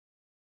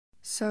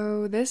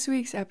So, this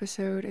week's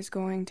episode is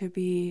going to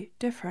be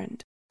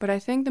different, but I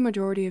think the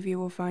majority of you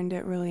will find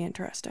it really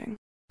interesting.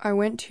 I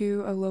went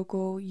to a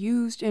local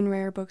used and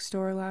rare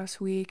bookstore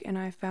last week and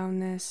I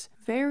found this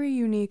very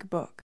unique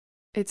book.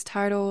 It's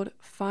titled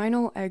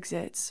Final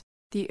Exits: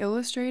 The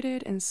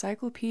Illustrated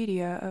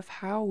Encyclopedia of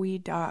How We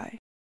Die.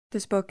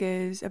 This book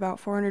is about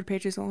 400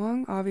 pages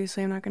long.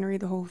 Obviously, I'm not going to read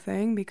the whole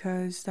thing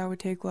because that would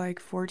take like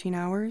 14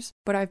 hours,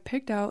 but I've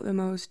picked out the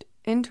most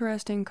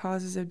interesting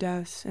causes of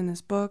deaths in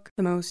this book,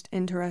 the most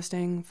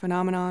interesting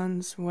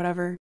phenomenons,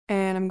 whatever,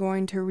 and I'm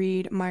going to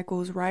read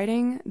Michael's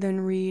writing, then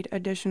read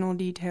additional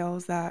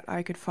details that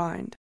I could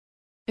find.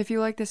 If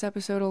you like this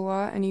episode a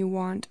lot and you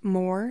want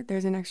more,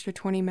 there's an extra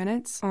 20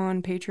 minutes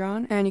on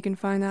Patreon, and you can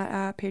find that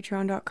at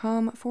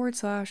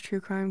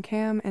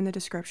patreon.com/truecrimecam in the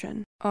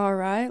description.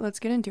 Alright, let's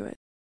get into it.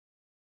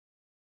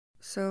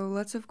 So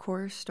let's of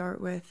course start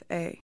with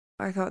A.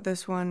 I thought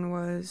this one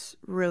was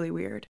really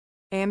weird.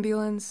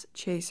 Ambulance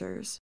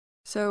chasers.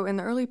 So in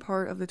the early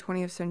part of the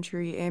 20th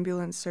century,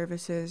 ambulance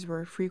services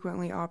were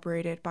frequently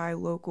operated by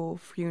local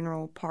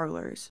funeral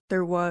parlors.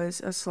 There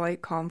was a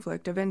slight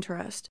conflict of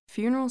interest.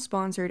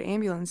 Funeral-sponsored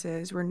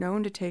ambulances were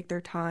known to take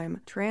their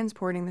time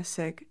transporting the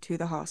sick to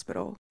the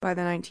hospital. By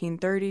the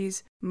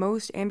 1930s,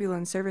 most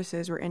ambulance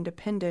services were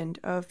independent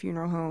of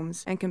funeral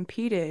homes and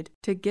competed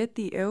to get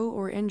the ill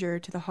or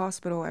injured to the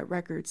hospital at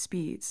record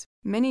speeds.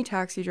 Many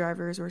taxi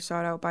drivers were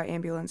sought out by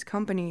ambulance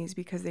companies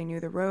because they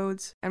knew the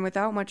roads, and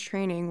without much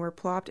training were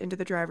plopped into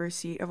the driver's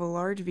seat of a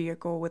large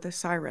vehicle with a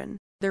siren.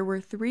 There were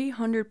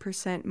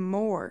 300%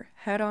 more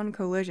head-on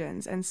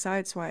collisions and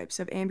sideswipes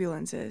of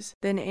ambulances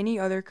than any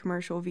other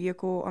commercial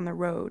vehicle on the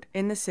road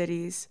in the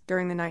cities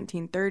during the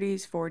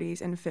 1930s,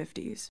 40s, and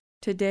 50s.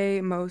 Today,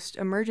 most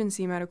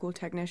emergency medical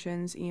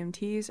technicians,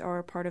 EMTs, are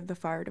a part of the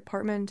fire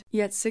department,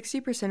 yet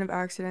 60% of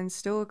accidents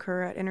still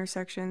occur at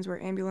intersections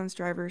where ambulance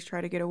drivers try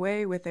to get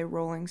away with a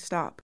rolling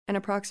stop, and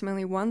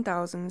approximately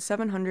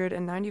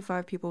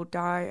 1,795 people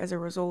die as a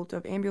result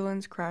of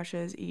ambulance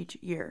crashes each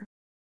year.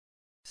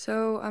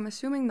 So, I'm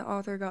assuming the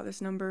author got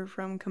this number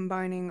from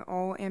combining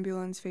all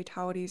ambulance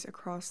fatalities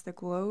across the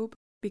globe,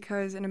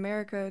 because in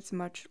America it's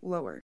much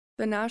lower.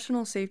 The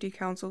National Safety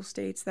Council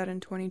states that in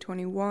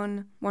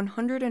 2021,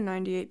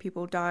 198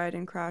 people died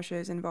in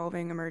crashes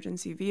involving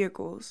emergency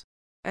vehicles.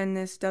 And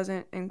this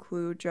doesn't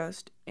include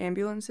just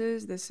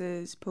ambulances, this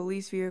is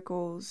police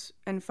vehicles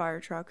and fire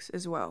trucks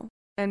as well.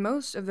 And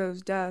most of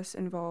those deaths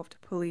involved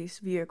police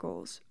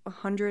vehicles,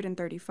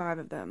 135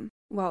 of them,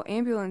 while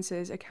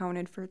ambulances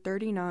accounted for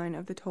 39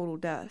 of the total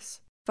deaths.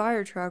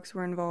 Fire trucks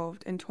were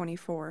involved in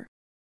 24.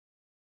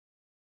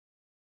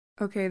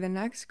 Okay, the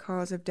next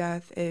cause of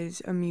death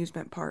is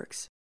amusement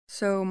parks.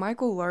 So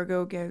Michael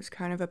Largo gives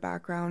kind of a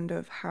background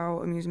of how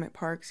amusement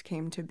parks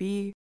came to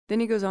be. Then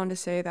he goes on to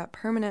say that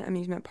permanent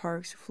amusement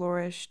parks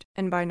flourished,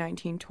 and by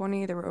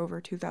 1920 there were over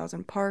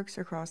 2,000 parks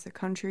across the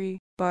country.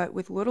 But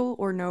with little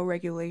or no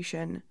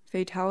regulation,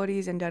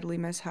 fatalities and deadly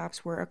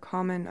mishaps were a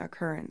common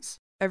occurrence.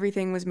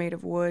 Everything was made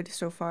of wood,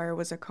 so fire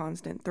was a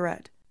constant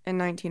threat. In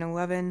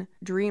 1911,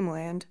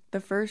 Dreamland, the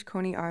first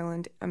Coney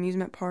Island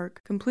amusement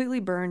park, completely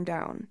burned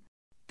down.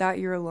 That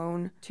year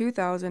alone,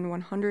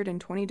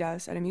 2,120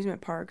 deaths at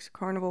amusement parks,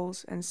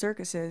 carnivals, and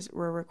circuses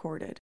were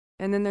recorded.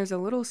 And then there's a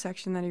little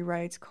section that he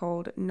writes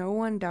called No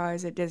One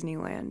Dies at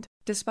Disneyland.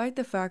 Despite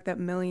the fact that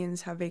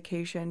millions have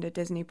vacationed at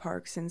Disney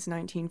parks since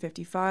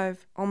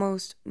 1955,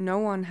 almost no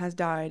one has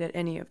died at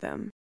any of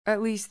them.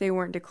 At least they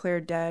weren't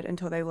declared dead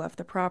until they left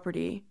the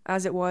property,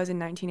 as it was in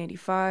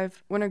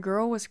 1985, when a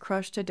girl was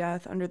crushed to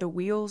death under the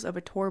wheels of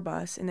a tour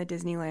bus in the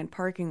Disneyland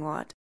parking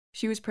lot.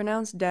 She was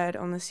pronounced dead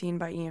on the scene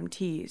by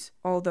EMTs,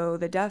 although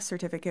the death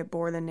certificate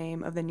bore the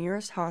name of the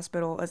nearest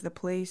hospital as the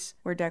place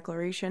where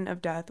declaration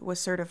of death was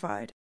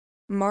certified.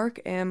 Mark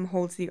M.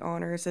 holds the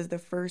honors as the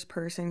first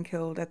person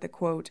killed at the,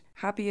 quote,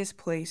 happiest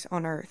place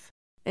on earth.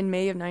 In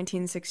May of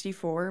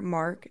 1964,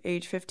 Mark,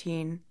 age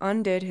 15,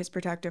 undid his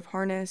protective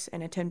harness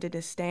and attempted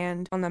to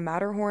stand on the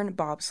Matterhorn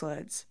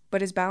bobsleds,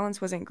 but his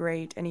balance wasn't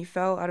great and he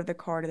fell out of the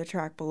car to the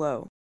track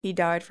below. He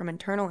died from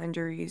internal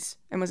injuries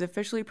and was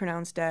officially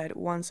pronounced dead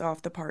once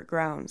off the park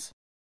grounds.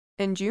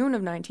 In June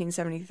of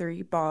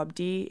 1973, Bob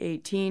D.,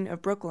 18,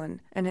 of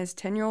Brooklyn, and his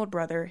 10-year-old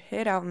brother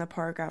hid out in the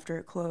park after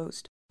it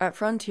closed. At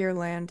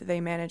Frontierland,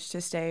 they managed to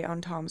stay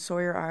on Tom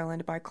Sawyer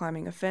Island by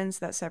climbing a fence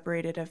that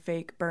separated a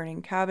fake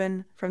burning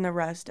cabin from the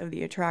rest of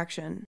the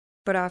attraction.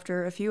 But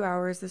after a few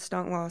hours, the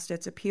stunt lost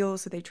its appeal,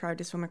 so they tried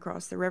to swim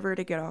across the river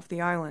to get off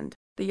the island.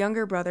 The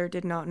younger brother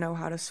did not know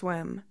how to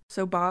swim,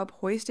 so Bob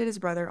hoisted his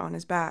brother on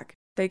his back.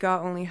 They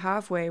got only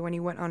halfway when he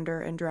went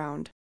under and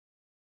drowned.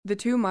 The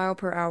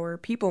 2-mile-per-hour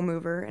People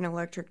Mover, an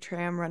electric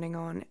tram running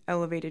on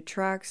elevated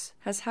tracks,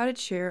 has had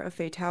its share of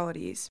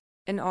fatalities.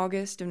 In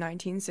August of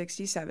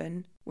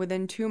 1967,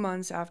 within 2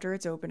 months after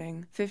its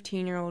opening,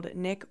 15-year-old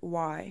Nick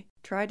Y.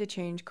 tried to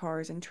change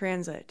cars in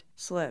transit,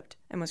 slipped,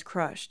 and was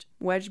crushed,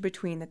 wedged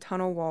between the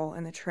tunnel wall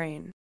and the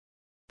train.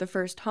 The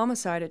first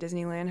homicide at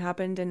Disneyland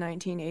happened in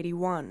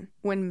 1981,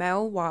 when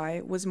Mel Y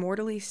was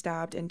mortally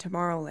stabbed in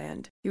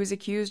Tomorrowland. He was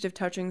accused of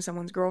touching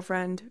someone's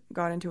girlfriend,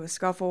 got into a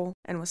scuffle,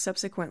 and was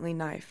subsequently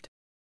knifed.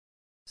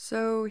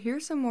 So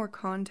here's some more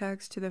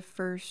context to the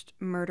first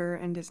murder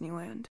in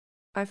Disneyland.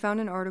 I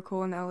found an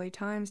article in the LA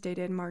Times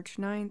dated March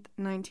 9th,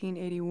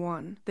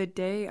 1981, the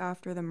day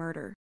after the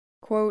murder.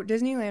 Quote,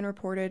 Disneyland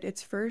reported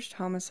its first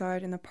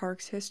homicide in the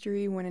park's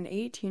history when an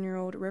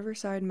 18-year-old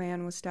Riverside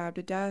man was stabbed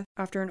to death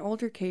after an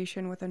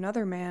altercation with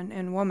another man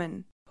and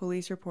woman,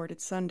 police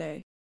reported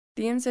Sunday.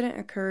 The incident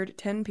occurred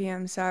 10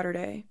 p.m.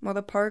 Saturday, while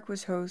the park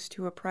was host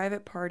to a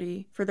private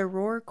party for the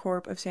Roar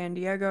Corp of San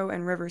Diego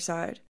and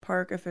Riverside,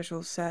 park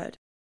officials said.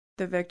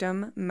 The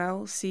victim,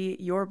 Mel C.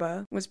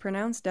 Yorba, was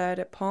pronounced dead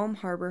at Palm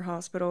Harbor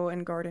Hospital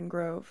in Garden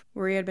Grove,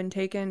 where he had been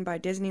taken by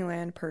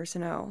Disneyland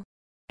personnel.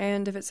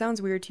 And if it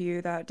sounds weird to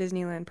you that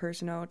Disneyland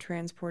personnel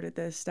transported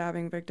this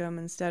stabbing victim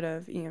instead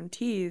of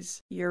EMTs,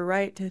 you're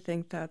right to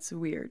think that's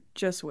weird.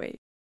 Just wait.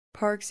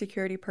 Park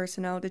security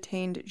personnel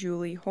detained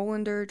Julie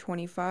Hollander,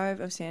 25,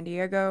 of San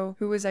Diego,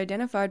 who was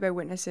identified by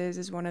witnesses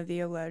as one of the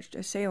alleged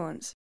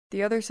assailants.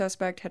 The other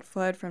suspect had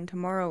fled from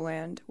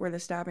Tomorrowland, where the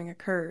stabbing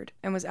occurred,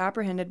 and was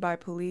apprehended by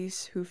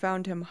police who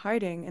found him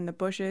hiding in the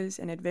bushes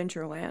in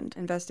Adventureland,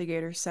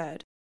 investigators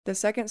said. The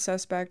second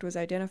suspect was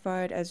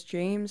identified as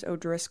James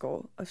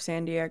O'Driscoll of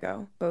San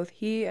Diego. Both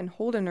he and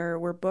Holdener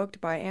were booked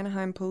by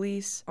Anaheim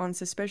police on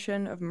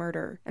suspicion of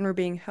murder and were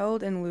being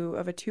held in lieu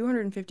of a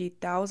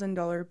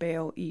 $250,000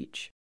 bail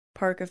each.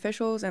 Park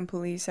officials and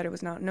police said it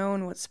was not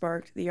known what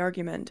sparked the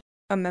argument.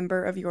 A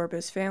member of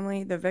Yorba's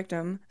family, the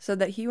victim, said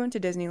that he went to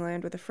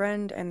Disneyland with a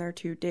friend and their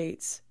 2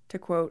 dates to,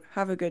 quote,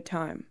 have a good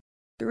time.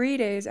 3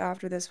 days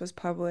after this was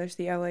published,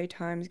 the LA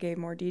Times gave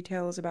more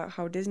details about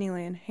how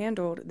Disneyland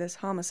handled this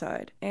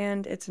homicide,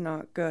 and it's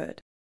not good.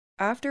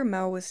 After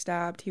Mel was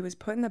stabbed, he was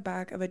put in the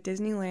back of a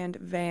Disneyland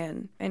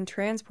van and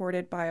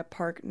transported by a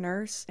park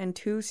nurse and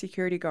 2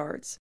 security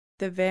guards.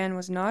 The van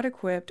was not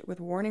equipped with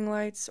warning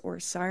lights or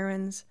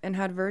sirens and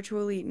had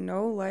virtually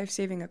no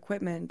life-saving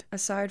equipment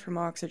aside from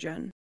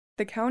oxygen.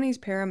 The county's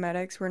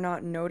paramedics were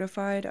not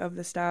notified of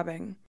the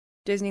stabbing.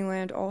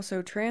 Disneyland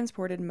also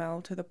transported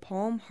Mel to the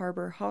Palm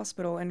Harbor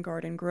Hospital in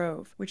Garden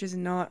Grove, which is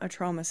not a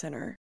trauma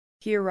center.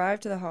 He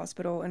arrived to the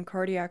hospital in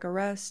cardiac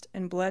arrest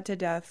and bled to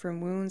death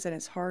from wounds in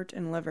his heart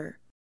and liver.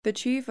 The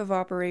chief of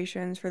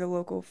operations for the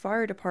local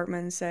fire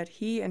department said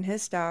he and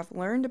his staff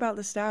learned about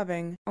the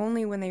stabbing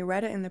only when they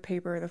read it in the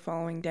paper the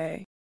following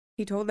day.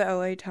 He told the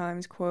LA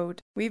Times,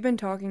 quote, we've been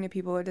talking to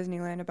people at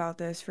Disneyland about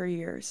this for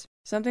years.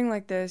 Something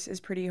like this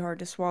is pretty hard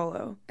to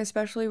swallow,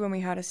 especially when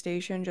we had a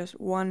station just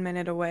 1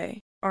 minute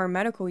away. Our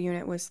medical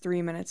unit was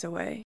 3 minutes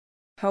away.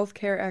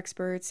 Healthcare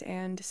experts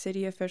and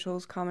city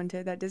officials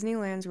commented that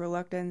Disneyland's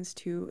reluctance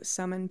to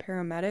summon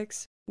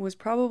paramedics was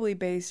probably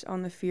based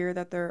on the fear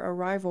that their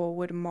arrival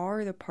would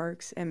mar the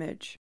park's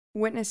image.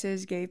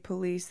 Witnesses gave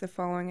police the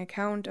following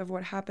account of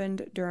what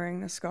happened during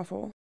the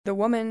scuffle. The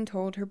woman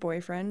told her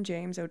boyfriend,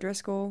 James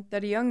O'Driscoll,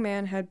 that a young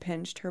man had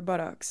pinched her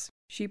buttocks.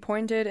 She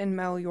pointed in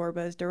Mel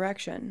Yorba's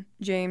direction.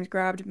 James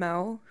grabbed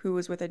Mel, who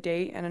was with a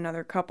date and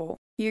another couple.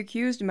 He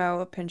accused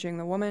Mel of pinching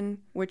the woman,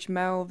 which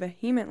Mel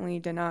vehemently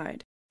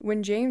denied.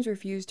 When James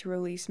refused to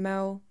release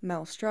Mel,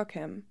 Mel struck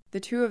him. The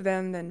 2 of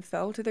them then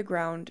fell to the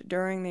ground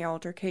during the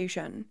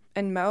altercation,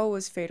 and Mel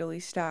was fatally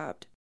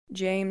stabbed.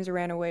 James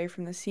ran away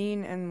from the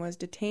scene and was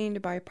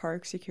detained by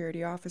park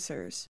security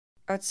officers.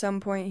 At some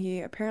point, he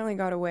apparently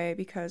got away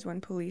because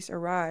when police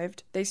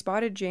arrived, they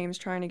spotted James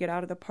trying to get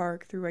out of the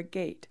park through a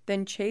gate,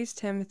 then chased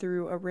him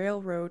through a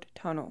railroad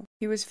tunnel.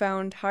 He was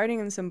found hiding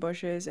in some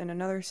bushes in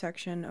another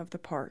section of the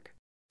park.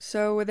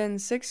 So within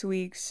 6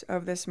 weeks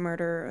of this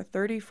murder, a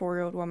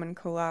 34-year-old woman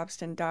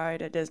collapsed and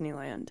died at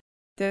Disneyland.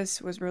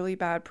 This was really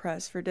bad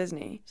press for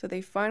Disney, so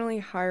they finally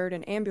hired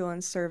an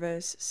ambulance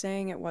service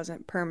saying it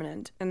wasn't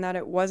permanent and that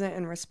it wasn't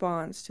in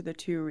response to the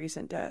 2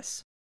 recent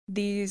deaths.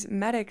 These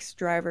medics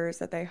drivers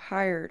that they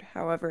hired,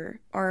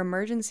 however, are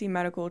emergency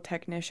medical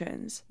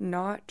technicians,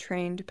 not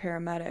trained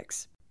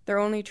paramedics. They're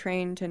only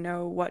trained to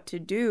know what to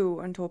do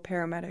until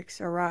paramedics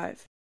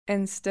arrive.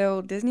 And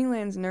still,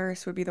 Disneyland's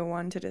nurse would be the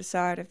one to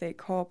decide if they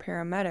call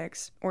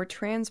paramedics or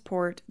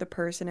transport the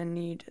person in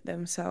need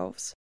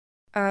themselves.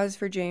 As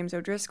for James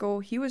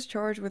O'Driscoll, he was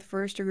charged with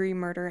first-degree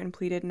murder and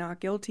pleaded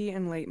not guilty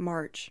in late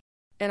March.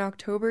 In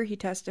October, he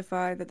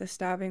testified that the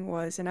stabbing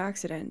was an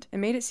accident and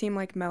made it seem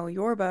like Mel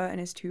Yorba and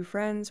his 2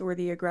 friends were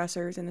the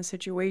aggressors in the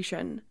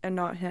situation, and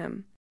not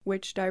him,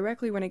 which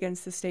directly went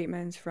against the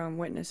statements from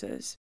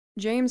witnesses.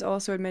 James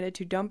also admitted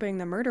to dumping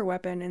the murder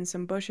weapon in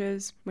some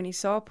bushes when he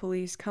saw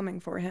police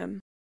coming for him,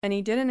 and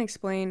he didn't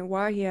explain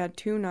why he had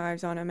 2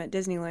 knives on him at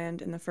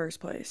Disneyland in the first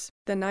place.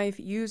 The knife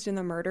used in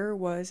the murder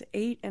was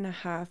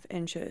 8.5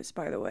 inches,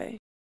 by the way.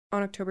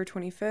 On October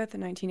 25,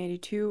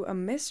 1982, a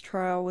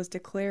mistrial was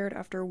declared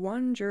after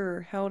 1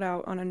 juror held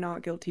out on a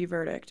not guilty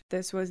verdict.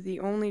 This was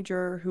the only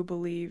juror who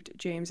believed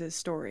James's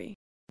story.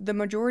 The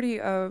majority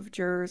of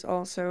jurors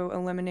also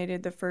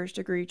eliminated the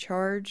first-degree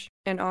charge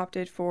and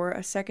opted for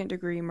a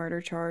second-degree murder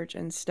charge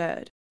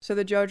instead. So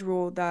the judge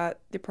ruled that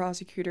the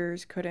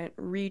prosecutors couldn't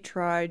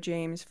retry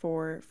James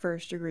for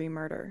first-degree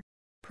murder.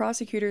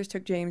 Prosecutors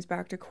took James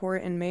back to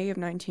court in May of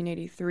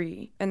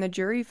 1983, and the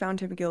jury found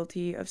him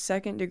guilty of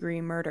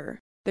second-degree murder.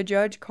 The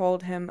judge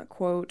called him,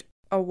 quote,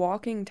 a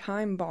walking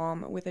time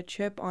bomb with a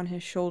chip on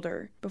his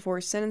shoulder, before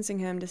sentencing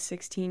him to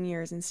 16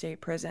 years in state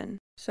prison.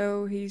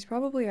 So he's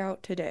probably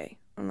out today,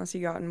 unless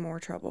he got in more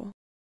trouble.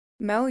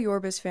 Mel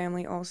Yorba's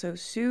family also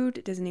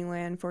sued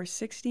Disneyland for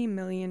 $60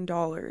 million,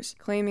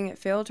 claiming it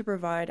failed to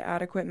provide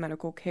adequate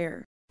medical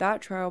care.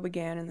 That trial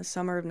began in the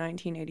summer of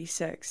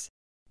 1986.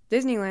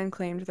 Disneyland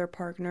claimed their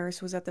park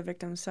nurse was at the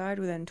victim's side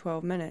within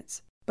 12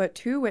 minutes, but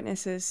 2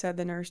 witnesses said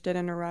the nurse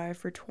didn't arrive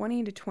for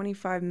 20 to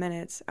 25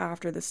 minutes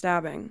after the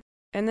stabbing.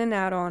 And then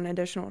add on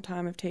additional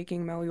time of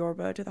taking Mel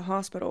Yorba to the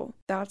hospital.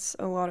 That's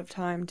a lot of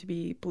time to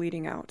be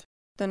bleeding out.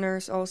 The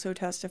nurse also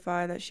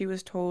testified that she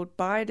was told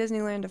by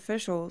Disneyland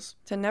officials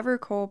to never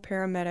call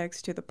paramedics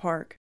to the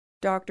park.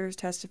 Doctors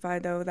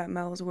testified, though, that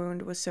Mel's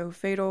wound was so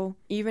fatal,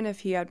 even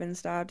if he had been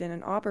stabbed in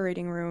an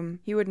operating room,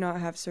 he would not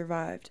have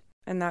survived,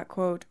 and that,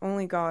 quote,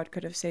 only God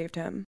could have saved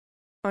him.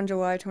 On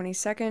July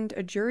 22nd,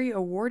 a jury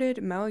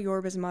awarded Mel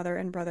Yorba's mother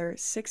and brother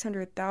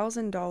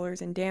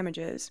 $600,000 in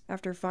damages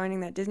after finding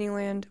that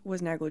Disneyland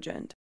was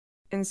negligent.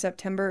 In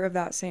September of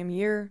that same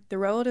year, the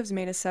relatives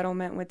made a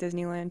settlement with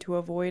Disneyland to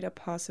avoid a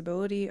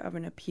possibility of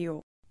an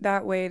appeal.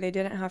 That way, they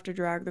didn't have to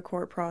drag the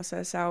court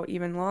process out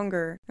even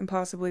longer and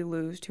possibly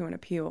lose to an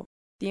appeal.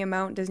 The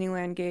amount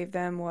Disneyland gave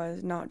them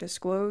was not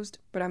disclosed,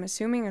 but I'm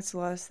assuming it's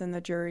less than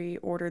the jury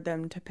ordered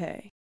them to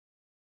pay.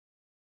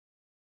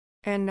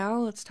 And now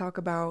let's talk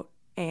about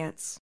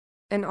ants.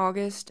 In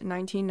August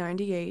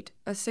 1998,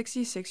 a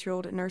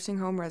 66-year-old nursing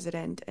home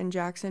resident in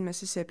Jackson,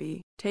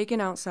 Mississippi,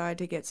 taken outside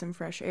to get some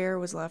fresh air,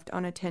 was left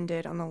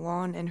unattended on the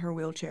lawn in her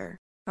wheelchair.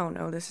 Oh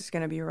no, this is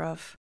gonna be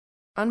rough.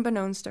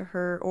 Unbeknownst to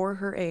her or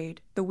her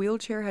aide, the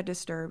wheelchair had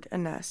disturbed a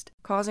nest,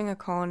 causing a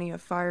colony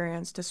of fire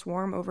ants to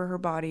swarm over her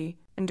body,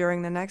 and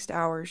during the next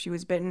hour she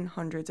was bitten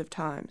hundreds of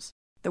times.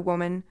 The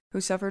woman, who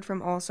suffered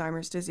from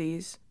Alzheimer's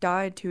disease,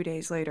 died 2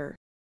 days later.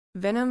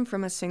 Venom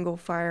from a single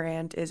fire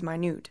ant is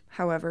minute.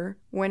 However,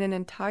 when an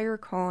entire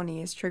colony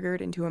is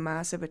triggered into a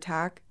massive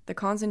attack, the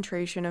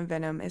concentration of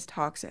venom is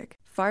toxic.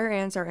 Fire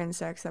ants are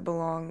insects that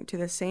belong to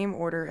the same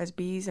order as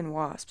bees and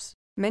wasps.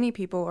 Many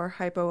people are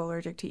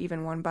hypoallergic to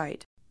even one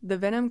bite. The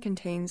venom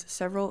contains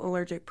several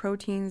allergic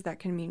proteins that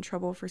can mean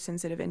trouble for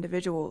sensitive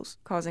individuals,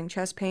 causing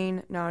chest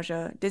pain,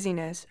 nausea,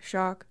 dizziness,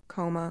 shock,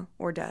 coma,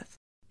 or death.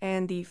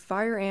 And the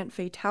fire ant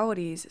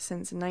fatalities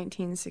since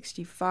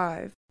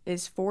 1965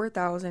 is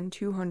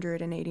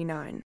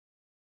 4,289.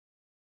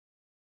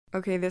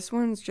 Okay, this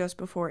one's just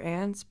before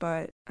ants,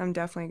 but I'm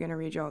definitely going to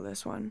read y'all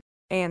this one.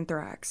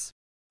 Anthrax.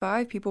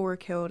 5 people were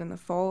killed in the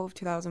fall of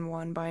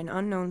 2001 by an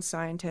unknown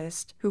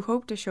scientist who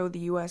hoped to show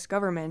the US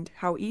government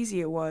how easy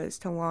it was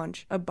to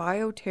launch a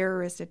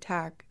bioterrorist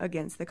attack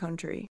against the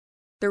country.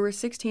 There were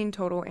 16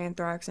 total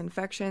anthrax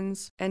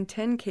infections and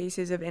 10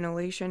 cases of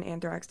inhalation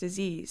anthrax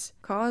disease,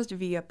 caused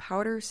via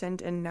powder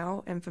sent in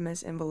now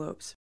infamous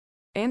envelopes.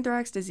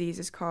 Anthrax disease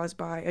is caused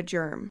by a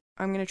germ.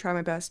 I'm going to try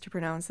my best to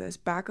pronounce this.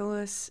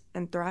 Bacillus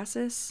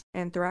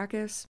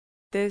anthracus.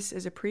 This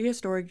is a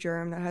prehistoric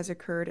germ that has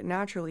occurred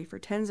naturally for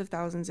tens of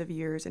thousands of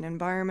years in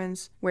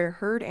environments where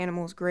herd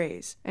animals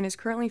graze, and is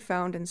currently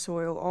found in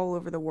soil all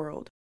over the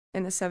world.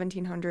 In the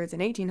 1700s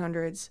and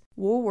 1800s,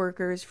 wool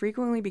workers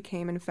frequently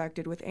became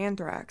infected with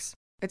anthrax.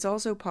 It's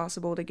also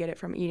possible to get it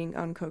from eating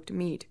uncooked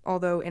meat,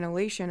 although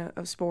inhalation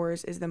of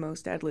spores is the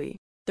most deadly.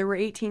 There were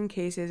 18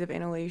 cases of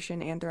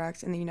inhalation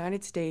anthrax in the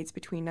United States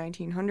between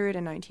 1900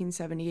 and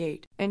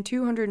 1978, and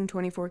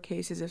 224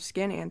 cases of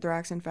skin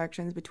anthrax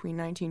infections between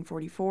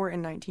 1944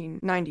 and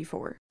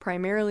 1994,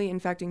 primarily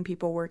infecting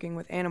people working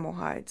with animal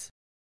hides.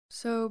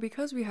 So,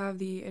 because we have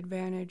the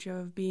advantage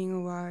of being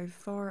alive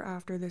far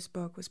after this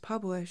book was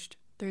published,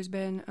 there's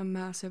been a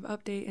massive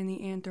update in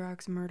the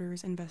anthrax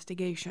murders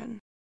investigation.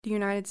 The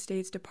United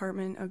States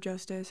Department of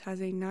Justice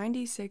has a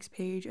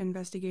 96-page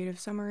investigative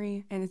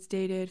summary, and it's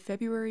dated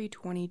February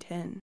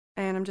 2010.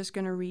 And I'm just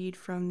going to read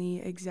from the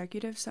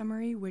executive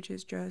summary, which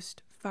is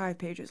just 5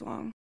 pages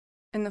long.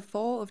 In the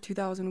fall of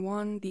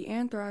 2001, the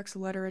anthrax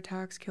letter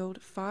attacks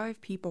killed 5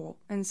 people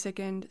and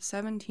sickened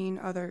 17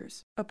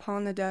 others.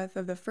 Upon the death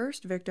of the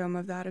first victim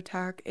of that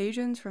attack,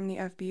 agents from the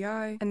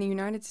FBI and the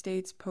United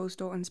States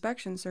Postal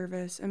Inspection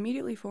Service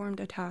immediately formed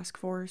a task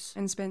force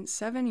and spent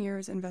 7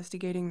 years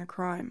investigating the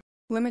crime.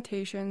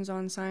 Limitations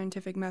on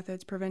scientific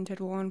methods prevented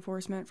law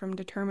enforcement from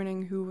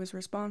determining who was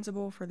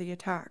responsible for the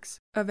attacks.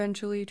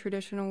 Eventually,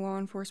 traditional law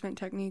enforcement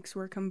techniques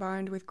were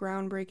combined with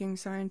groundbreaking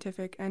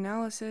scientific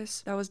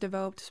analysis that was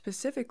developed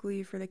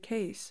specifically for the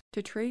case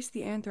to trace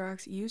the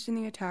anthrax used in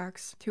the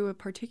attacks to a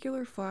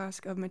particular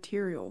flask of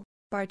material.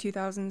 By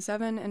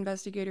 2007,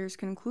 investigators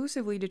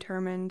conclusively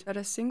determined that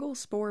a single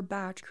spore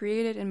batch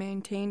created and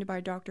maintained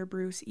by Dr.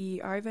 Bruce E.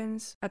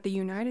 Ivins at the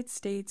United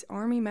States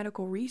Army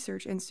Medical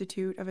Research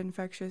Institute of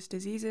Infectious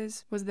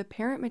Diseases was the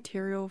parent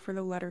material for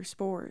the letter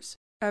spores.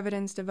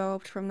 Evidence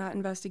developed from that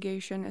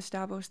investigation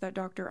established that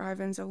Dr.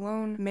 Ivins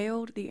alone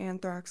mailed the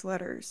anthrax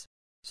letters.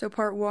 So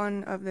part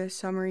 1 of this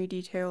summary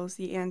details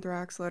the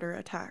anthrax letter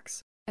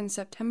attacks. In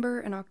September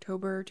and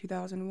October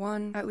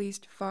 2001, at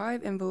least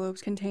 5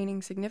 envelopes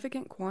containing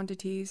significant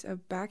quantities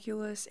of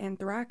Bacillus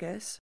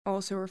anthracus,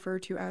 also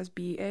referred to as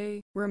BA,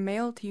 were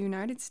mailed to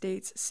United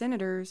States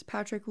Senators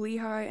Patrick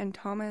Leahy and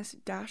Thomas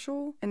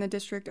Daschle in the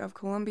District of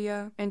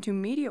Columbia, and to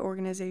media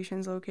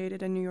organizations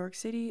located in New York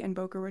City and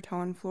Boca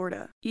Raton,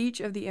 Florida. Each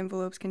of the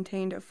envelopes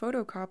contained a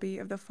photocopy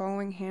of the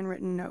following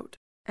handwritten note,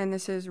 and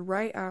this is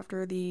right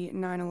after the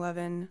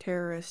 9/11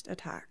 terrorist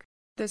attack.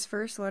 This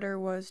first letter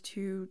was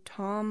to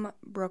Tom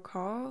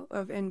Brokaw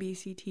of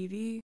NBC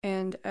TV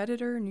and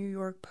editor New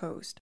York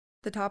Post.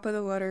 The top of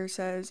the letter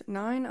says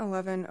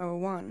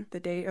 9/11/01,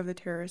 the date of the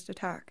terrorist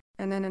attack.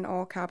 And then in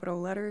all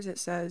capital letters it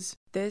says,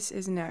 "This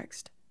is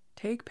next.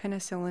 Take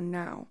penicillin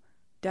now.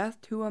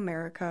 Death to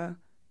America.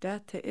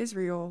 Death to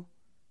Israel.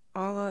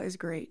 Allah is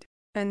great."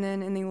 And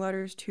then in the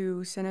letters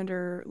to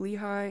Senator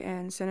Leahy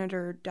and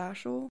Senator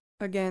Daschle,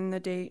 again, the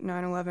date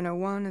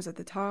 9/11/01 is at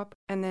the top,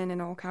 and then in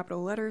all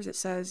capital letters it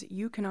says,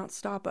 "You cannot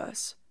stop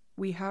us.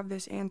 We have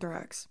this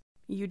anthrax.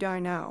 You die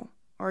now.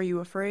 Are you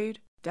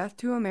afraid? Death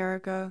to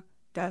America.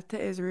 Death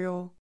to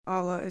Israel.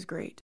 Allah is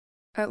great."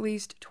 At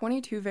least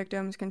 22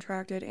 victims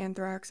contracted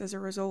anthrax as a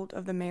result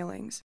of the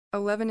mailings.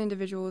 11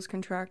 individuals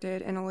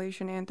contracted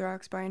inhalation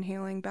anthrax by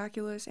inhaling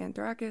Bacillus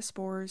anthracus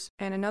spores,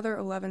 and another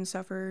 11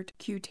 suffered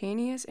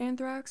cutaneous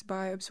anthrax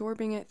by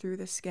absorbing it through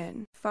the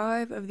skin.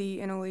 5 of the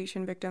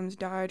inhalation victims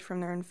died from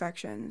their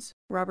infections.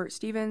 Robert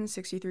Stevens,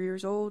 63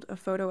 years old, a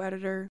photo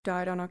editor,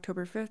 died on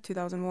October 5,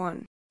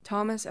 2001.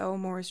 Thomas L.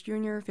 Morris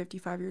Jr.,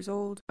 55 years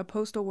old, a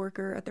postal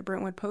worker at the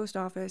Brentwood Post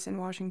Office in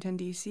Washington,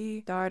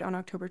 D.C., died on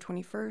October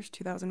 21,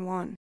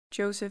 2001.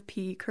 Joseph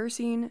P.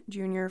 Kersine,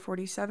 Jr.,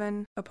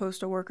 47, a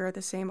postal worker at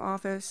the same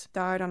office,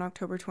 died on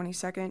October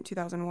 22,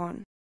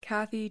 2001.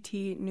 Kathy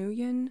T.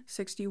 Nguyen,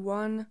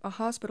 61, a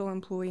hospital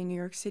employee in New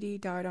York City,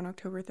 died on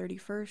October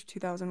 31,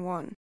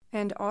 2001.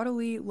 And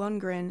Ottilie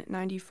Lundgren,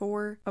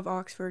 94, of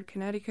Oxford,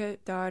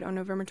 Connecticut, died on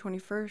November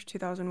 21,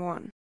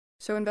 2001.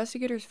 So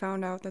investigators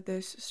found out that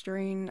this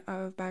strain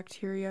of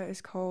bacteria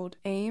is called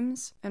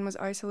Ames and was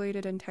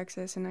isolated in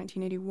Texas in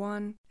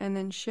 1981 and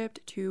then shipped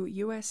to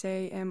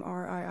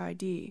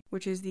USAMRIID,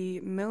 which is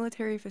the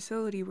military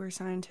facility where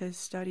scientists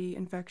study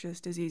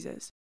infectious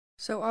diseases.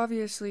 So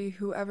obviously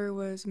whoever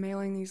was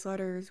mailing these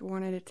letters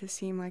wanted it to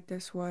seem like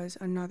this was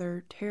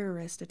another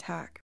terrorist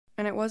attack.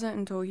 And it wasn't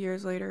until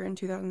years later in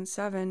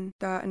 2007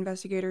 that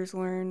investigators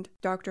learned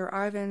Dr.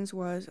 Ivins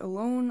was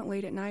alone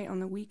late at night on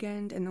the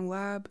weekend in the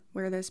lab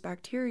where this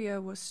bacteria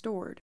was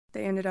stored.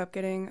 They ended up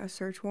getting a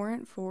search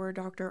warrant for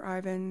Dr.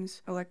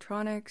 Ivins'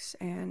 electronics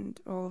and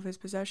all of his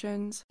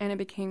possessions, and it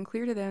became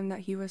clear to them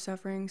that he was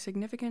suffering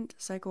significant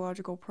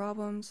psychological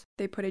problems.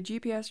 They put a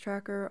GPS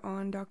tracker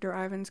on Dr.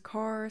 Ivins'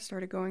 car,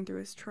 started going through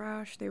his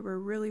trash. They were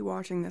really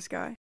watching this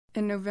guy.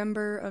 In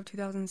November of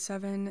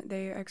 2007,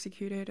 they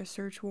executed a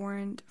search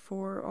warrant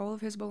for all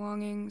of his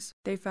belongings.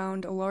 They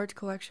found a large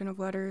collection of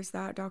letters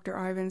that Dr.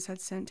 Ivins had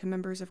sent to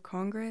members of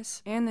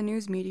Congress and the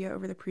news media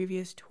over the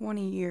previous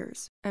 20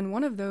 years. And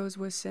one of those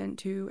was sent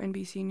to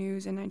NBC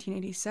News in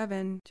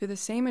 1987 to the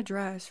same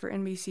address for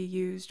NBC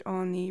used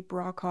on the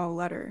Brokaw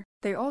letter.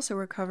 They also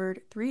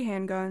recovered 3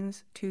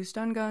 handguns, 2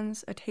 stun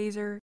guns, a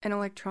taser, an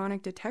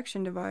electronic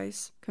detection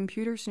device,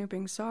 computer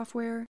snooping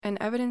software, and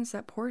evidence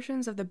that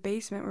portions of the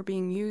basement were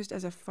being used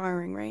as a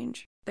firing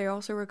range. They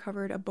also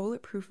recovered a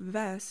bulletproof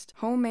vest,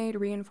 homemade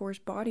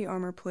reinforced body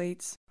armor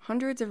plates,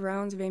 hundreds of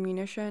rounds of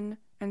ammunition,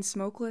 and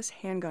smokeless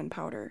handgun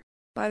powder.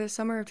 By the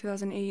summer of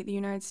 2008, the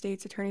United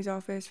States Attorney's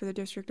Office for the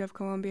District of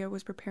Columbia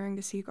was preparing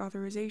to seek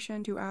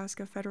authorization to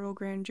ask a federal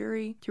grand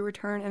jury to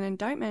return an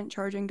indictment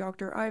charging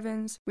Dr.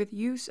 Ivins with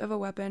use of a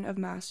weapon of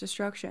mass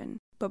destruction.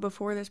 But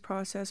before this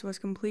process was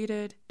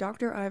completed,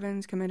 Dr.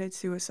 Ivins committed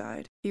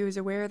suicide. He was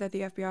aware that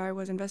the FBI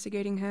was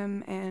investigating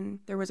him and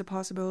there was a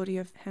possibility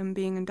of him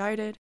being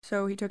indicted,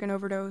 so he took an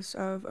overdose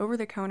of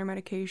over-the-counter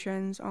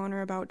medications on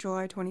or about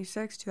July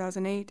 26,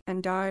 2008,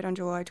 and died on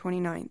July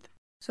 29th.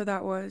 So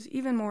that was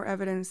even more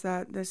evidence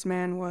that this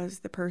man was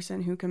the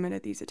person who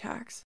committed these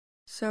attacks.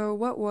 So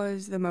what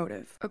was the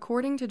motive?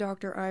 According to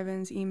Dr.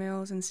 Ivins'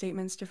 emails and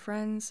statements to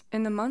friends,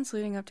 in the months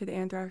leading up to the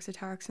anthrax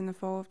attacks in the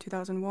fall of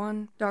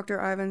 2001, Dr.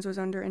 Ivins was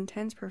under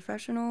intense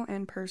professional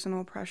and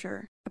personal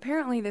pressure.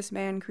 Apparently, this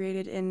man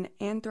created an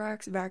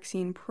anthrax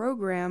vaccine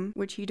program,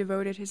 which he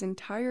devoted his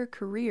entire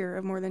career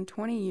of more than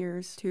 20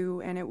 years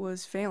to, and it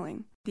was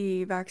failing.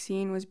 The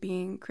vaccine was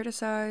being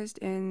criticized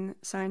in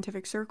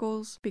scientific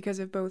circles because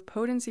of both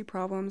potency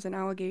problems and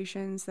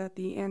allegations that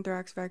the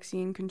anthrax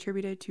vaccine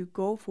contributed to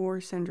Gulf War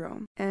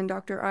syndrome. And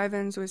Dr.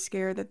 Ivins was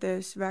scared that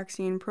this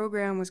vaccine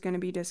program was going to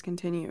be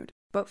discontinued.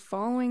 But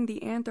following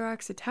the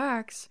anthrax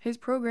attacks, his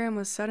program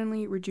was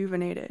suddenly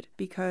rejuvenated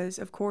because,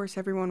 of course,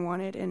 everyone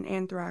wanted an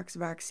anthrax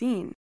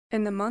vaccine.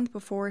 In the month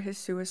before his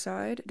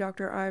suicide,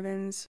 Dr.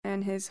 Ivins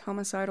and his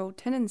homicidal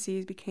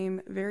tendencies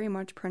became very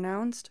much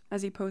pronounced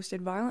as he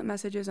posted violent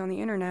messages on the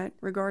internet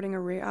regarding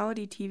a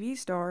reality TV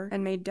star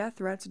and made death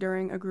threats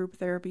during a group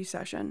therapy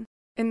session.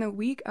 In the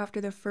week after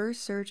the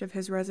first search of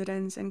his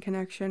residence in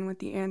connection with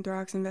the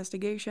anthrax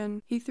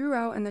investigation, he threw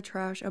out in the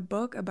trash a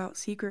book about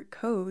secret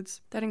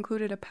codes that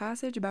included a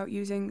passage about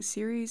using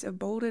series of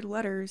bolded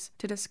letters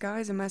to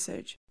disguise a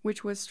message,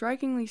 which was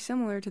strikingly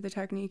similar to the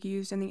technique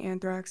used in the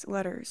anthrax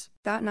letters.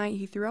 That night,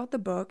 he threw out the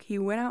book, he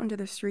went out into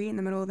the street in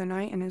the middle of the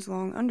night in his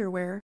long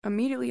underwear,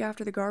 immediately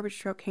after the garbage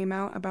truck came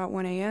out about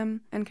 1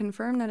 a.m., and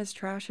confirmed that his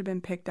trash had been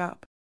picked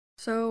up.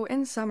 So,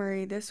 in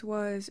summary, this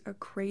was a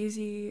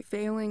crazy,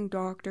 failing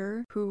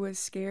doctor who was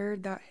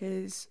scared that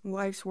his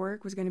life's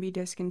work was going to be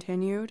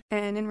discontinued.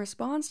 And in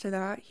response to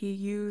that, he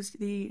used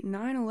the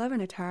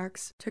 9/11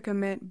 attacks to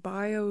commit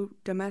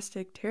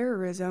biodomestic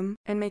terrorism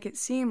and make it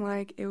seem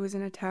like it was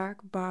an attack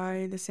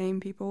by the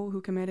same people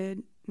who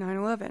committed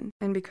 9/11.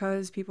 And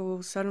because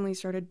people suddenly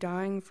started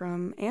dying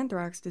from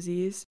anthrax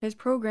disease, his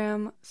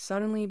program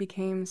suddenly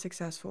became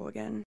successful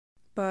again.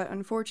 But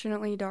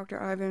unfortunately, Dr.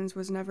 Ivins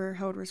was never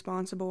held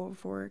responsible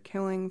for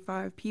killing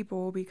 5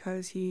 people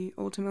because he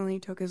ultimately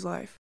took his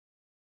life.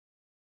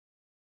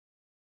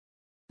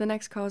 The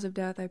next cause of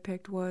death I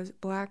picked was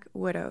Black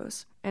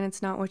Widows, and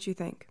it's not what you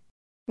think.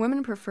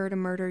 Women prefer to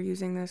murder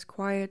using this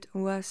quiet,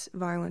 less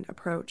violent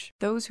approach.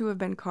 Those who have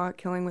been caught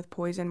killing with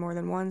poison more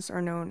than once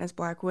are known as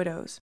Black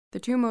Widows.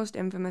 The 2 most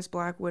infamous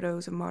Black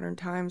Widows of modern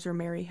times were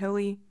Mary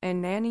Hilley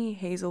and Nanny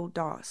Hazel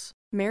Doss.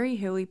 Mary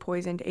Hilley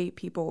poisoned 8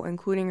 people,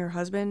 including her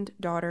husband,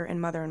 daughter, and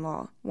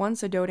mother-in-law.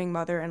 Once a doting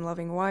mother and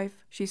loving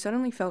wife, she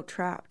suddenly felt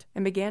trapped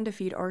and began to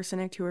feed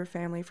arsenic to her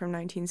family from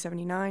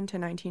 1979 to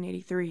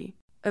 1983.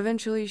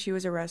 Eventually, she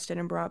was arrested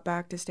and brought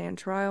back to stand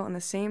trial in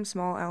the same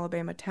small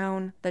Alabama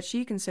town that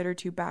she considered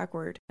too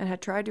backward and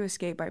had tried to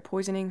escape by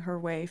poisoning her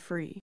way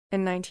free.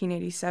 In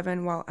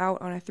 1987, while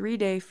out on a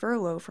 3-day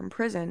furlough from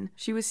prison,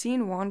 she was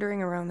seen wandering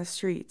around the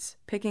streets,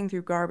 picking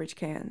through garbage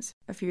cans.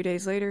 A few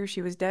days later,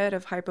 she was dead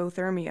of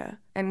hypothermia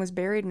and was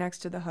buried next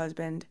to the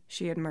husband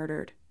she had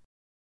murdered.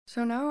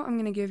 So now I'm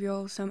going to give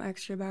y'all some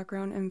extra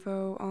background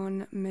info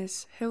on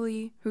Miss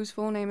Hilley, whose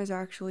full name is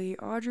actually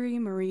Audrey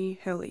Marie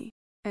Hilley.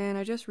 And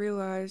I just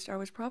realized I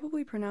was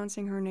probably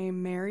pronouncing her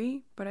name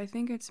Mary, but I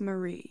think it's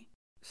Marie.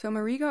 So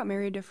Marie got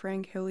married to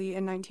Frank Hilley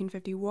in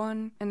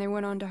 1951, and they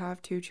went on to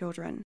have 2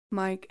 children,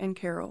 Mike and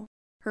Carol.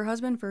 Her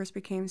husband first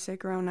became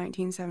sick around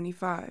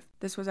 1975.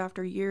 This was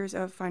after years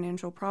of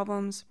financial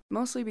problems,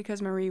 mostly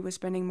because Marie was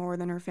spending more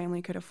than her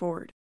family could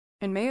afford.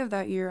 In May of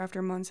that year,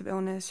 after months of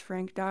illness,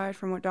 Frank died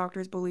from what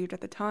doctors believed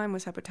at the time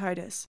was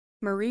hepatitis.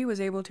 Marie was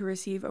able to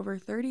receive over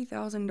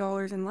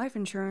 $30,000 in life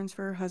insurance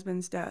for her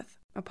husband's death,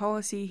 a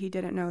policy he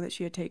didn't know that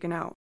she had taken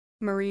out.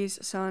 Marie's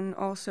son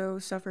also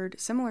suffered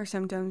similar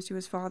symptoms to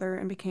his father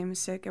and became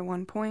sick at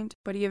one point,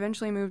 but he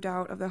eventually moved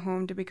out of the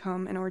home to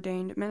become an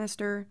ordained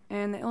minister,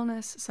 and the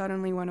illness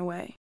suddenly went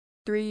away.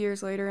 3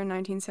 years later, in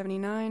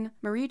 1979,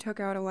 Marie took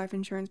out a life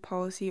insurance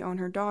policy on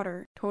her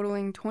daughter,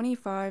 totaling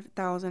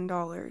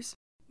 $25,000.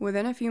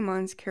 Within a few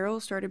months, Carol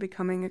started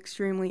becoming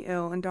extremely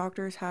ill and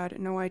doctors had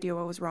no idea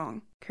what was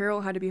wrong.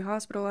 Carol had to be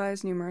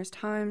hospitalized numerous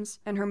times,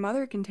 and her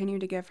mother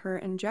continued to give her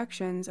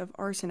injections of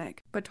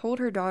arsenic, but told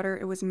her daughter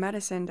it was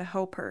medicine to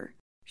help her.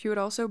 She would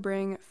also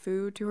bring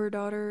food to her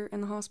daughter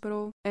in the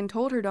hospital, and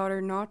told her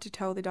daughter not to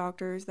tell the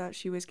doctors that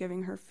she was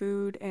giving her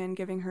food and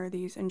giving her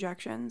these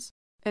injections.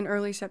 In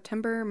early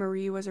September,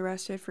 Marie was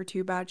arrested for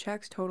 2 bad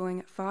checks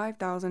totaling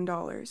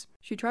 $5,000.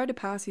 She tried to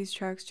pass these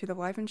checks to the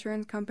life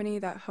insurance company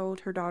that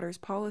held her daughter's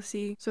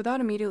policy, so that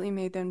immediately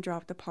made them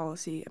drop the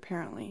policy,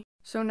 apparently.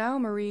 So now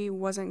Marie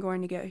wasn't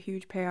going to get a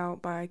huge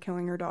payout by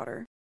killing her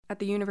daughter. At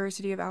the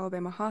University of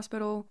Alabama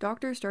Hospital,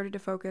 doctors started to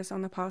focus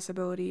on the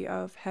possibility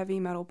of heavy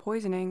metal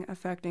poisoning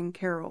affecting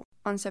Carol.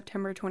 On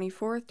September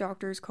 24th,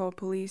 doctors called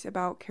police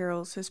about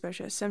Carol's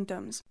suspicious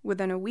symptoms.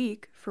 Within a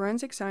week,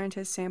 forensic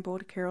scientists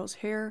sampled Carol's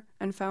hair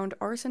and found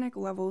arsenic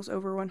levels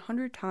over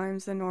 100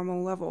 times the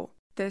normal level.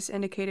 This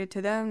indicated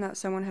to them that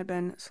someone had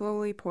been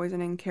slowly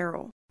poisoning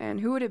Carol.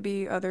 And who would it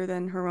be other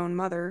than her own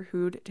mother,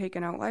 who'd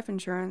taken out life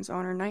insurance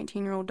on her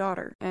 19-year-old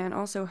daughter and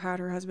also had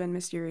her husband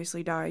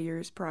mysteriously die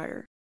years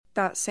prior.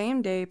 That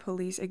same day,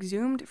 police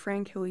exhumed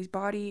Frank Hilley's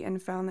body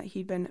and found that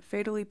he'd been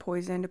fatally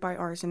poisoned by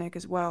arsenic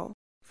as well.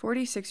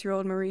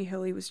 46-year-old Marie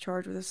Hilley was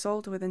charged with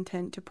assault with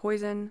intent to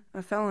poison,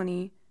 a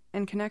felony,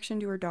 in connection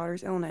to her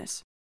daughter's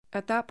illness.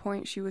 At that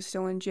point, she was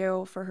still in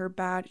jail for her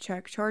bad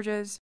check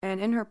charges, and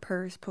in her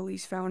purse,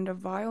 police found a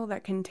vial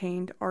that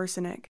contained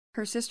arsenic.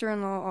 Her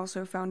sister-in-law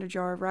also found a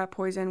jar of rat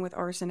poison with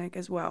arsenic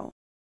as well.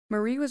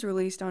 Marie was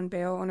released on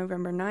bail on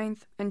November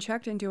 9th and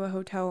checked into a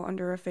hotel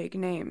under a fake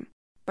name.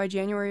 By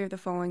January of the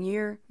following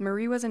year,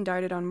 Marie was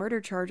indicted on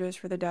murder charges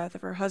for the death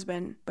of her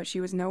husband, but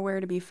she was nowhere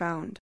to be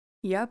found.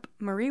 Yep,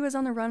 Marie was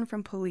on the run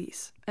from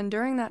police, and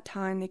during that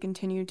time they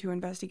continued to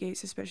investigate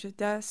suspicious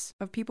deaths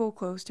of people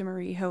close to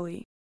Marie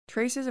Hilley.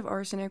 Traces of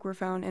arsenic were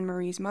found in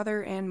Marie's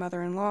mother and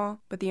mother-in-law,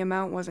 but the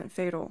amount wasn't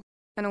fatal.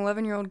 An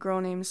 11-year-old girl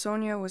named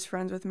Sonia was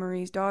friends with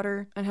Marie's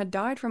daughter and had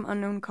died from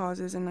unknown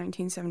causes in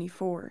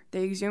 1974.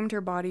 They exhumed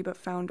her body but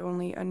found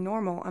only a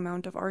normal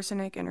amount of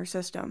arsenic in her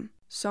system.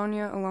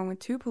 Sonia, along with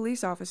 2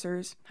 police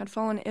officers, had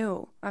fallen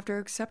ill after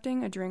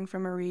accepting a drink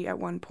from Marie at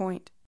one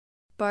point.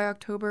 By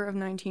October of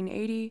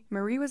 1980,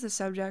 Marie was the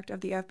subject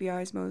of the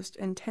FBI's most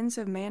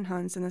intensive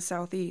manhunts in the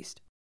Southeast.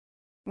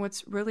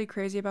 What's really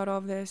crazy about all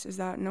of this is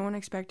that no one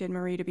expected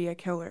Marie to be a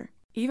killer.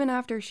 Even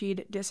after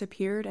she'd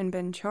disappeared and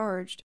been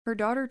charged, her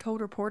daughter told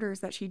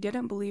reporters that she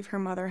didn't believe her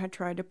mother had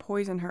tried to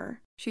poison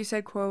her. She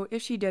said, quote,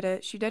 "If she did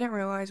it, she didn't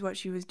realize what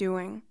she was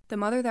doing. The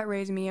mother that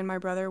raised me and my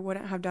brother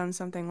wouldn't have done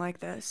something like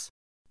this."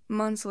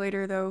 Months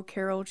later, though,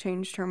 Carol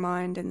changed her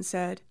mind and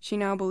said she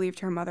now believed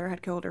her mother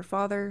had killed her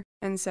father,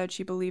 and said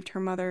she believed her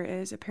mother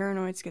is a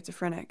paranoid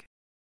schizophrenic.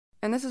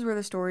 And this is where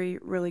the story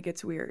really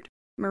gets weird.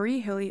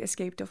 Marie Hilley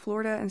escaped to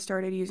Florida and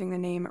started using the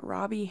name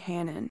Robbie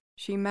Hannon.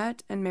 She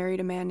met and married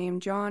a man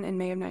named John in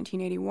May of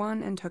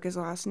 1981 and took his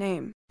last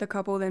name. The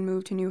couple then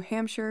moved to New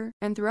Hampshire,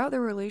 and throughout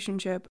their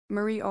relationship,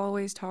 Marie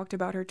always talked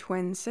about her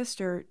twin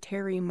sister,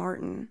 Terry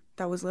Martin,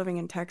 that was living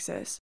in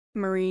Texas.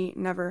 Marie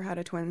never had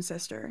a twin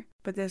sister,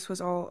 but this was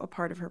all a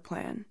part of her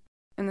plan.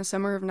 In the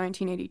summer of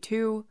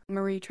 1982,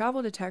 Marie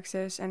traveled to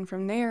Texas and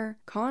from there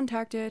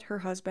contacted her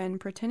husband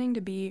pretending to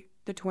be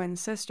the twin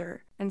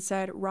sister and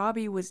said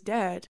Robbie was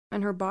dead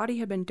and her body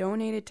had been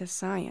donated to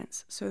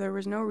science, so there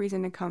was no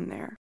reason to come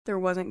there. There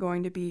wasn't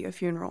going to be a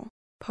funeral.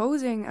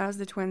 Posing as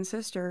the twin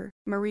sister,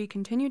 Marie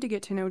continued to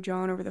get to know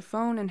John over the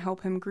phone and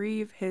help him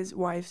grieve his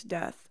wife's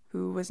death,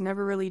 who was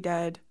never really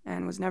dead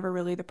and was never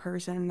really the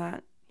person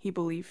that he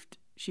believed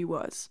she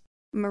was.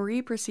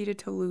 Marie proceeded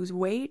to lose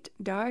weight,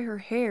 dye her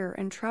hair,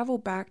 and travel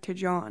back to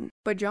John.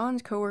 But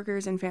John's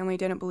coworkers and family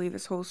didn't believe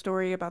this whole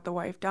story about the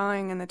wife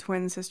dying and the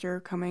twin sister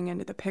coming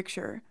into the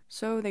picture,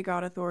 so they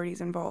got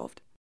authorities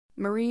involved.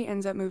 Marie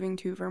ends up moving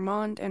to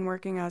Vermont and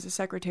working as a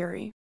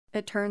secretary.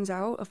 It turns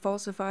out a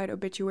falsified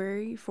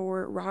obituary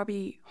for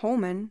Robbie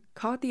Holman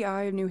caught the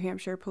eye of New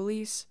Hampshire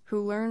police,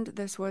 who learned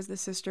this was the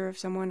sister of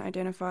someone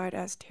identified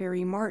as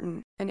Terry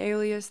Martin, an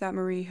alias that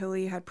Marie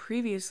Hilley had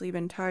previously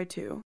been tied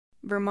to.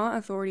 Vermont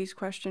authorities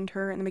questioned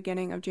her in the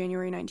beginning of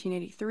January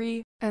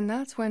 1983, and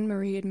that's when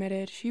Marie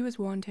admitted she was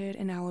wanted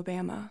in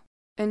Alabama.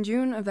 In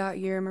June of that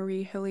year,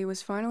 Marie Hilley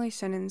was finally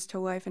sentenced to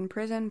life in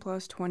prison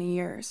plus 20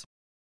 years.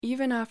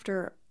 Even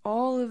after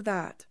all of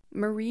that,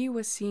 Marie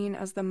was seen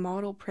as the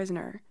model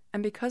prisoner,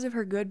 and because of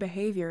her good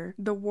behavior,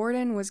 the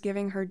warden was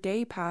giving her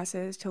day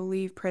passes to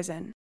leave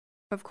prison.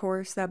 Of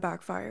course, that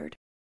backfired.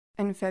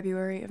 In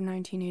February of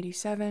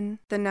 1987,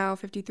 the now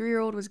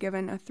 53-year-old was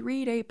given a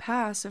 3-day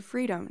pass of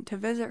freedom to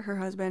visit her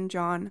husband,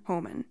 John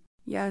Holman.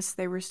 Yes,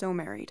 they were still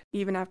married,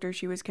 even after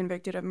she was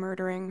convicted of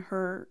murdering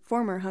her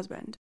former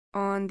husband.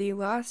 On the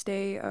last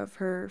day of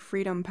her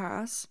freedom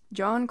pass,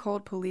 John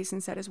called police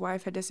and said his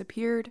wife had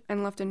disappeared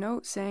and left a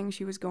note saying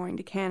she was going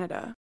to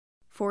Canada.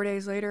 4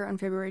 days later, on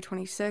February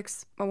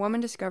 26th, a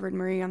woman discovered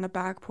Marie on the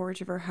back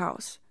porch of her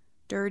house,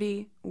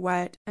 dirty,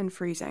 wet, and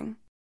freezing.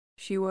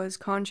 She was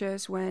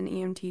conscious when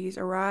EMTs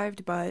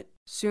arrived, but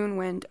soon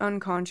went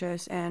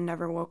unconscious and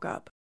never woke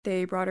up.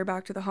 They brought her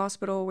back to the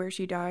hospital where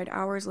she died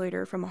hours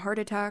later from a heart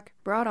attack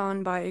brought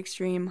on by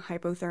extreme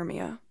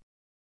hypothermia.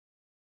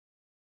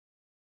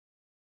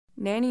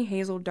 Nanny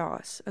Hazel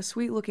Doss, a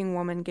sweet-looking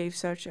woman, gave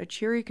such a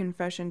cheery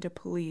confession to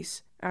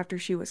police after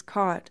she was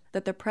caught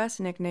that the press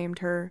nicknamed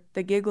her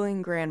the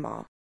Giggling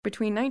Grandma.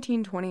 Between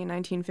 1920 and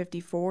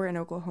 1954 in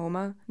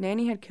Oklahoma,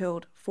 Nanny had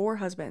killed 4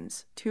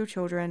 husbands, 2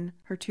 children,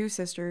 her 2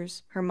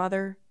 sisters, her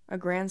mother, a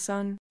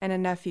grandson, and a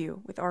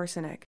nephew with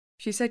arsenic.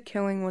 She said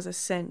killing was a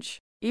cinch.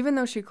 Even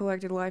though she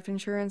collected life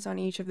insurance on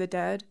each of the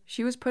dead,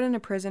 she was put in a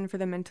prison for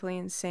the mentally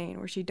insane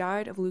where she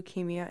died of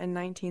leukemia in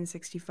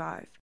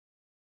 1965.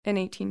 In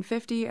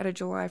 1850, at a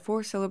July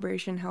 4th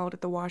celebration held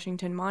at the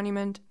Washington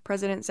Monument,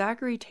 President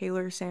Zachary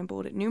Taylor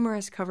sampled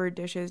numerous covered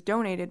dishes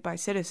donated by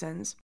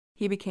citizens.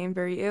 He became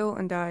very ill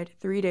and died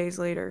 3 days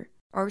later.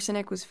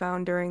 Arsenic was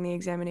found during the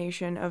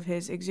examination of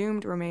his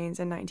exhumed remains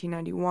in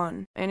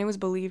 1991, and it was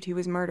believed he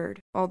was murdered,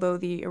 although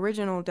the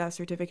original death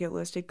certificate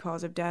listed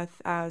cause of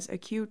death as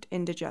acute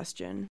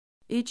indigestion.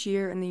 Each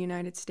year in the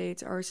United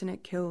States,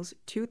 arsenic kills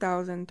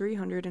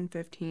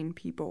 2,315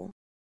 people.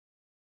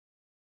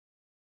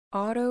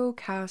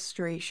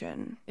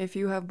 Autocastration. If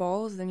you have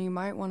balls, then you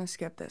might want to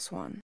skip this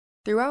one.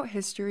 Throughout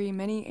history,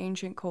 many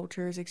ancient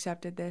cultures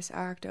accepted this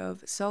act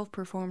of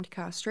self-performed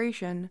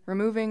castration,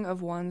 removing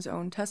of one's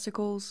own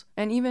testicles,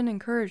 and even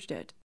encouraged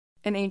it.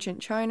 In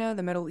ancient China,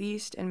 the Middle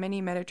East, and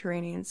many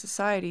Mediterranean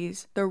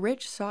societies, the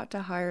rich sought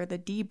to hire the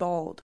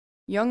deballed.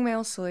 Young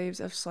male slaves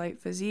of slight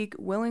physique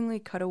willingly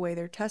cut away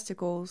their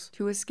testicles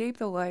to escape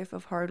the life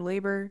of hard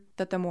labor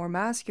that the more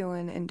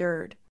masculine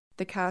endured.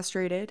 The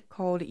castrated,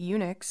 called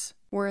eunuchs,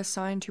 were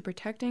assigned to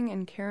protecting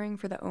and caring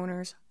for the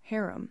owner's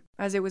harem,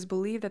 as it was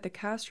believed that the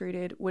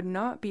castrated would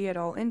not be at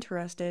all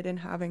interested in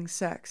having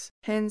sex.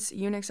 Hence,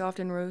 eunuchs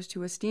often rose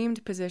to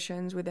esteemed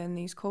positions within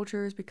these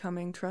cultures,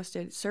 becoming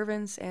trusted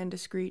servants and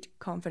discreet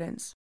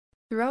confidants.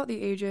 Throughout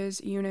the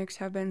ages, eunuchs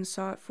have been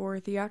sought for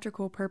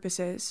theatrical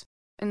purposes.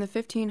 In the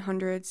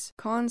 1500s,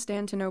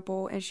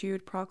 Constantinople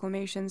issued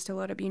proclamations to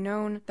let it be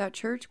known that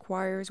church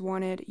choirs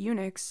wanted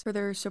eunuchs for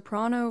their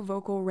soprano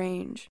vocal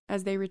range,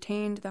 as they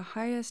retained the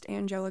highest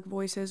angelic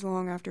voices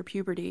long after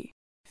puberty.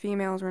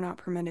 Females were not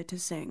permitted to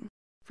sing.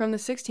 From the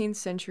 16th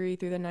century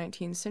through the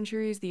 19th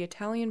centuries, the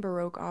Italian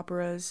Baroque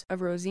operas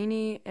of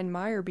Rossini and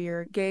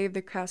Meyerbeer gave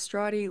the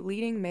castrati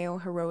leading male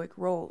heroic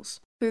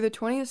roles. Through the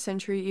 20th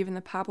century, even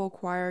the papal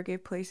choir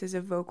gave places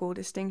of vocal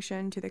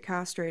distinction to the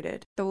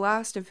castrated, the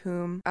last of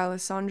whom,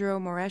 Alessandro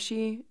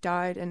Moreschi,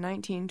 died in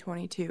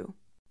 1922.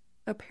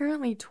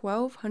 Apparently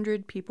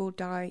 1,200 people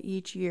die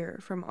each year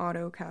from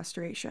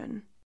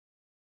auto-castration.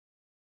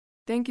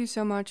 Thank you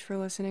so much for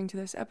listening to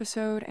this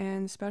episode,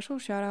 and special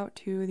shout out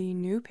to the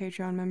new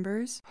Patreon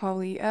members,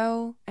 Holly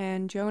L.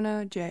 and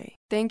Jonah J.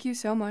 Thank you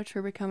so much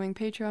for becoming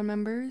Patreon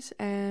members,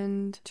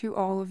 and to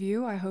all of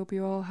you, I hope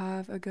you all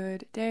have a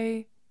good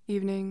day,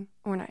 evening,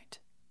 or night.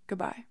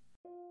 Goodbye.